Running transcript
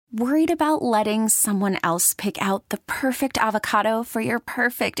Worried about letting someone else pick out the perfect avocado for your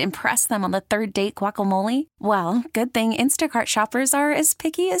perfect impress them on the third date guacamole? Well, good thing Instacart shoppers are as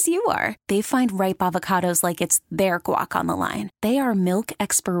picky as you are. They find ripe avocados like it's their guac on the line. They are milk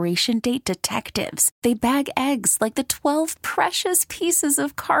expiration date detectives. They bag eggs like the 12 precious pieces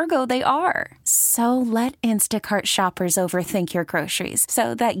of cargo they are. So let Instacart shoppers overthink your groceries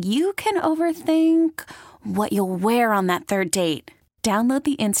so that you can overthink what you'll wear on that third date. Download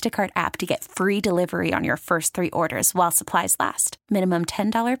the Instacart app to get free delivery on your first 3 orders while supplies last. Minimum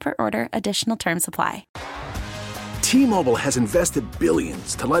 $10 per order. Additional terms apply. T-Mobile has invested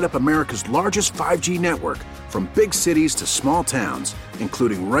billions to light up America's largest 5G network, from big cities to small towns,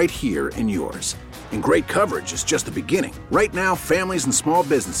 including right here in yours. And great coverage is just the beginning. Right now, families and small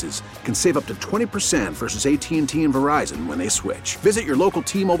businesses can save up to 20% versus AT&T and Verizon when they switch. Visit your local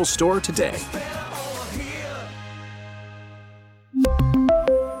T-Mobile store today.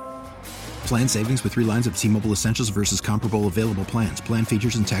 Plan savings with 3 lines of T-Mobile Essentials versus comparable available plans. Plan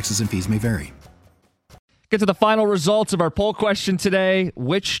features and taxes and fees may vary. Get to the final results of our poll question today.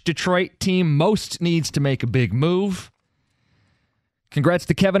 Which Detroit team most needs to make a big move? Congrats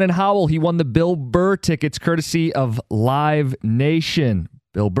to Kevin and Howell. He won the Bill Burr tickets courtesy of Live Nation.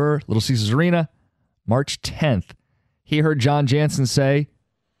 Bill Burr, Little Caesars Arena, March 10th. He heard John Jansen say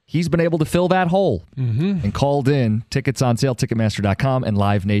he's been able to fill that hole and called in. Tickets on sale, Ticketmaster.com and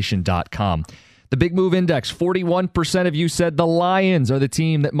LiveNation.com. The Big Move Index, 41% of you said the Lions are the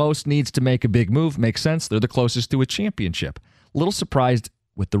team that most needs to make a big move. Makes sense. They're the closest to a championship. A little surprised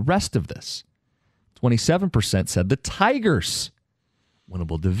with the rest of this. 27% said the Tigers.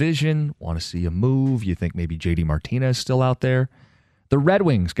 Winnable division, want to see a move. You think maybe J.D. Martinez is still out there. The Red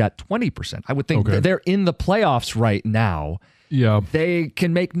Wings got 20%. I would think they're in the playoffs right now. Yeah. They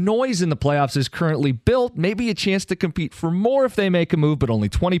can make noise in the playoffs as currently built. Maybe a chance to compete for more if they make a move, but only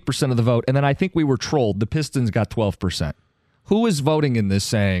 20% of the vote. And then I think we were trolled. The Pistons got 12%. Who is voting in this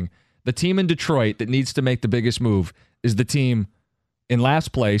saying the team in Detroit that needs to make the biggest move is the team in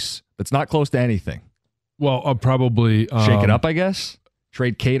last place that's not close to anything? Well, probably... shake it up, I guess?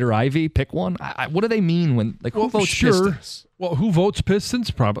 Trade Kate or Ivy? Pick one? What do they mean when... who votes Pistons? Well, who votes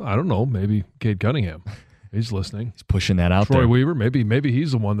Pistons? Probably, I don't know. Maybe Cade Cunningham. He's listening. He's pushing that out there. Troy Weaver, maybe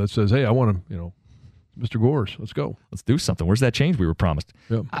he's the one that says, hey, I want to, Mr. Gores, let's go. Let's do something. Where's that change we were promised?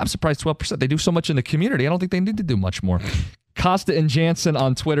 Yep. I'm surprised 12%. They do so much in the community. I don't think they need to do much more. Costa and Jansen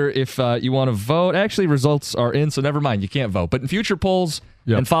on Twitter if you want to vote. Actually, results are in, so never mind. You can't vote. But in future polls,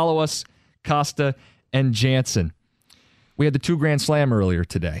 and follow us, Costa and Jansen. We had the 2 Grand Slam earlier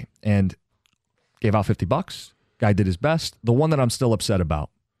today and gave out $50. Guy did his best. The one that I'm still upset about.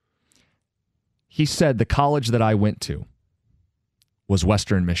 He said the college that I went to was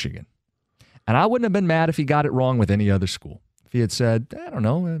Western Michigan. And I wouldn't have been mad if he got it wrong with any other school. If he had said, I don't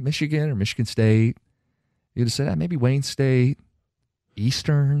know, Michigan or Michigan State. He'd have said, maybe Wayne State,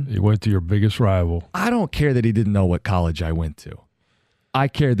 Eastern. He went to your biggest rival. I don't care that he didn't know what college I went to. I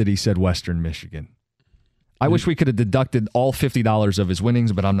care that he said Western Michigan. I wish we could have deducted all $50 of his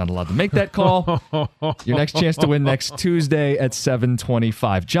winnings, but I'm not allowed to make that call. Your next chance to win next Tuesday at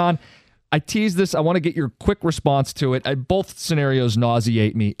 7:25. John, I teased this. I want to get your quick response to it. Both scenarios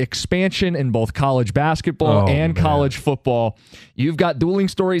nauseate me. Expansion in both college basketball and college football. You've got dueling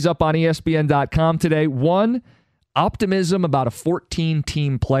stories up on ESPN.com today. One, optimism about a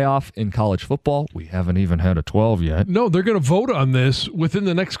 14-team playoff in college football. We haven't even had a 12 yet. No, they're going to vote on this within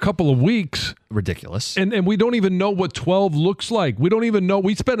the next couple of weeks. Ridiculous. And we don't even know what 12 looks like. We don't even know.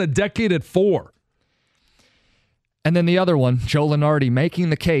 We spent a decade at 4. And then the other one, Joe Lunardi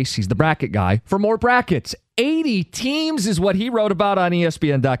making the case, he's the bracket guy, for more brackets. 80 teams is what he wrote about on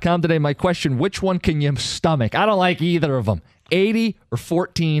ESPN.com today. My question, which one can you stomach? I don't like either of them. 80 or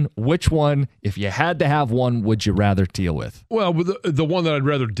 14, which one, if you had to have one, would you rather deal with? Well, the one that I'd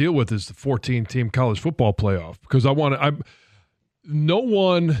rather deal with is the 14-team college football playoff, because no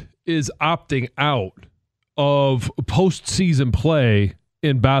one is opting out of postseason play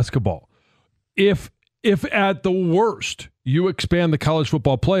in basketball. If at the worst you expand the college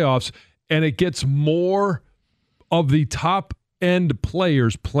football playoffs and it gets more of the top-end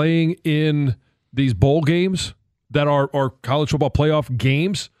players playing in these bowl games that are college football playoff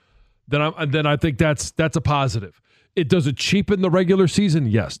games, then I think that's a positive. Does it cheapen the regular season?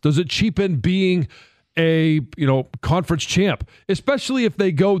 Yes. Does it cheapen being a conference champ, especially if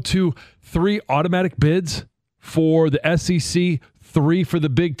they go to 3 automatic bids for the SEC, 3 for the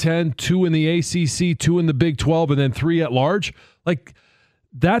Big Ten, 2 in the ACC, 2 in the Big 12, and then 3 at large? Like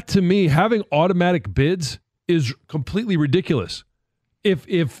that, to me, having automatic bids is completely ridiculous. If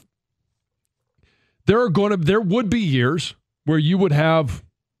there would be years where you would have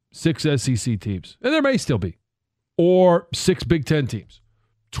 6 SEC teams, and there may still be, or 6 Big Ten teams,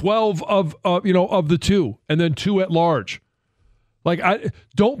 12 of the 2, and then 2 at large. Like, I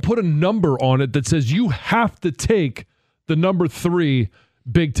don't put a number on it that says you have to take the number 3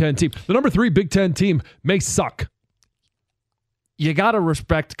 Big Ten team. The number 3 Big Ten team may suck. You got to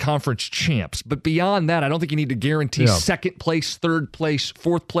respect conference champs. But beyond that, I don't think you need to guarantee second place, third place,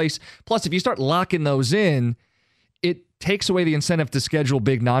 fourth place. Plus, if you start locking those in, it takes away the incentive to schedule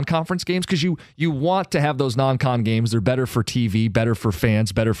big non-conference games because you want to have those non-con games. They're better for TV, better for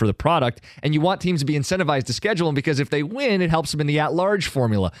fans, better for the product. And you want teams to be incentivized to schedule them because if they win, it helps them in the at-large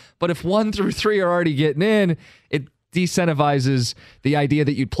formula. But if 1 through 3 are already getting in, it decentivizes the idea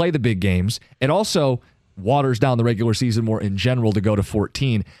that you'd play the big games. It also waters down the regular season more in general to go to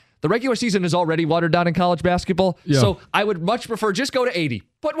 14. The regular season is already watered down in college basketball, so I would much prefer just go to 80.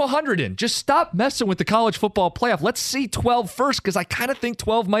 Put 100 in. Just stop messing with the college football playoff. Let's see 12 first because I kind of think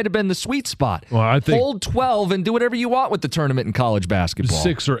 12 might have been the sweet spot. Well, I think hold 12 and do whatever you want with the tournament in college basketball.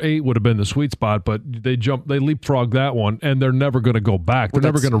 6 or 8 would have been the sweet spot, but they leapfrog that one, and they're never going to go back. They're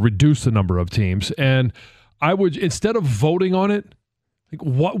never going to reduce the number of teams. And I would, instead of voting on it, like,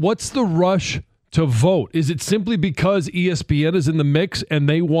 what's the rush to vote? Is it simply because ESPN is in the mix and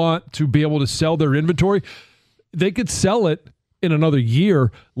they want to be able to sell their inventory? They could sell it in another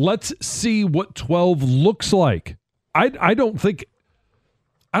year. Let's see what 12 looks like. I don't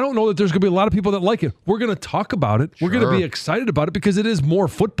know that there's going to be a lot of people that like it. We're going to talk about it. Sure. We're going to be excited about it because it is more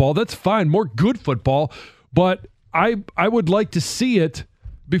football. That's fine. More good football. But I would like to see it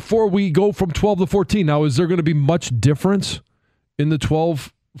before we go from 12 to 14. Now, is there going to be much difference in the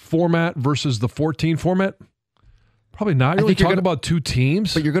 12 format versus the 14 format? Probably not. You're only talking about 2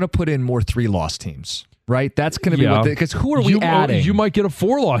 teams. But you're going to put in more 3-loss teams, right? That's going to be what, because who are we adding? You might get a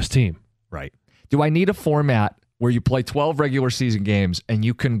 4-loss team. Right. Do I need a format where you play 12 regular season games and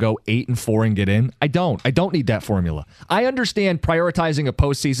you can go 8-4 and get in? I don't need that formula. I understand prioritizing a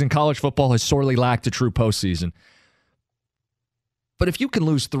postseason. College football has sorely lacked a true postseason. But if you can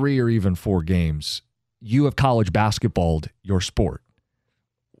lose 3 or even 4 games, you have college basketballed your sport.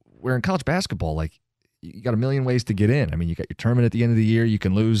 Where in college basketball, like, you got a million ways to get in. I mean, you got your tournament at the end of the year. You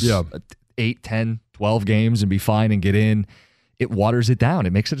can lose 8, 10, 12 games and be fine and get in. It waters it down.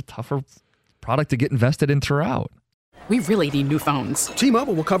 It makes it a tougher product to get invested in throughout. We really need new phones.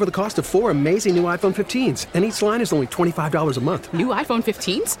 T-Mobile will cover the cost of 4 amazing new iPhone 15s, and each line is only $25 a month. New iPhone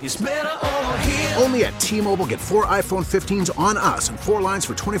 15s? It's better over here. Only at T-Mobile, get 4 iPhone 15s on us and 4 lines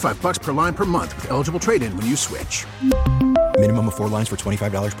for $25 per line per month with eligible trade-in when you switch. Minimum of 4 lines for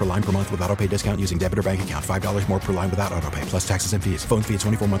 $25 per line per month with autopay discount using debit or bank account. $5 more per line without autopay, plus taxes and fees. Phone fee at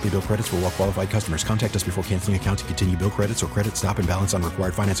 24 monthly bill credits for well-qualified customers. Contact us before canceling account to continue bill credits or credit stop and balance on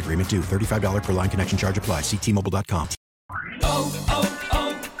required finance agreement due. $35 per line connection charge applies. See T-Mobile.com.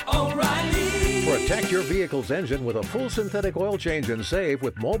 O'Reilly. Protect your vehicle's engine with a full synthetic oil change and save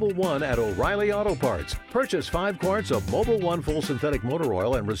with Mobile One at O'Reilly Auto Parts. Purchase 5 quarts of Mobile One full synthetic motor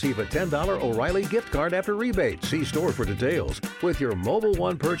oil and receive a $10 O'Reilly gift card after rebate. See store for details. With your Mobile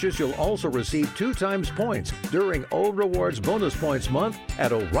One purchase, you'll also receive 2 times points during O Rewards Bonus Points Month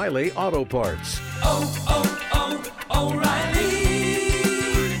at O'Reilly Auto Parts.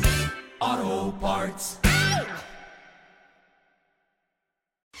 O'Reilly Auto Parts.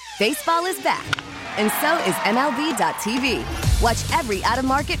 Baseball is back, and so is MLB.tv. Watch every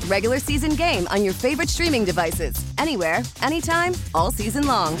out-of-market regular season game on your favorite streaming devices, anywhere, anytime, all season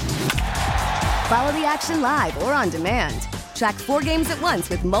long. Follow the action live or on demand. Track 4 games at once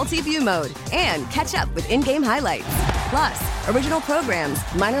with multi-view mode and catch up with in-game highlights. Plus, original programs,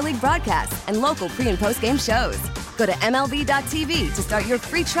 minor league broadcasts, and local pre- and post-game shows. Go to MLB.tv to start your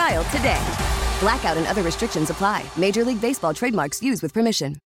free trial today. Blackout and other restrictions apply. Major League Baseball trademarks used with permission.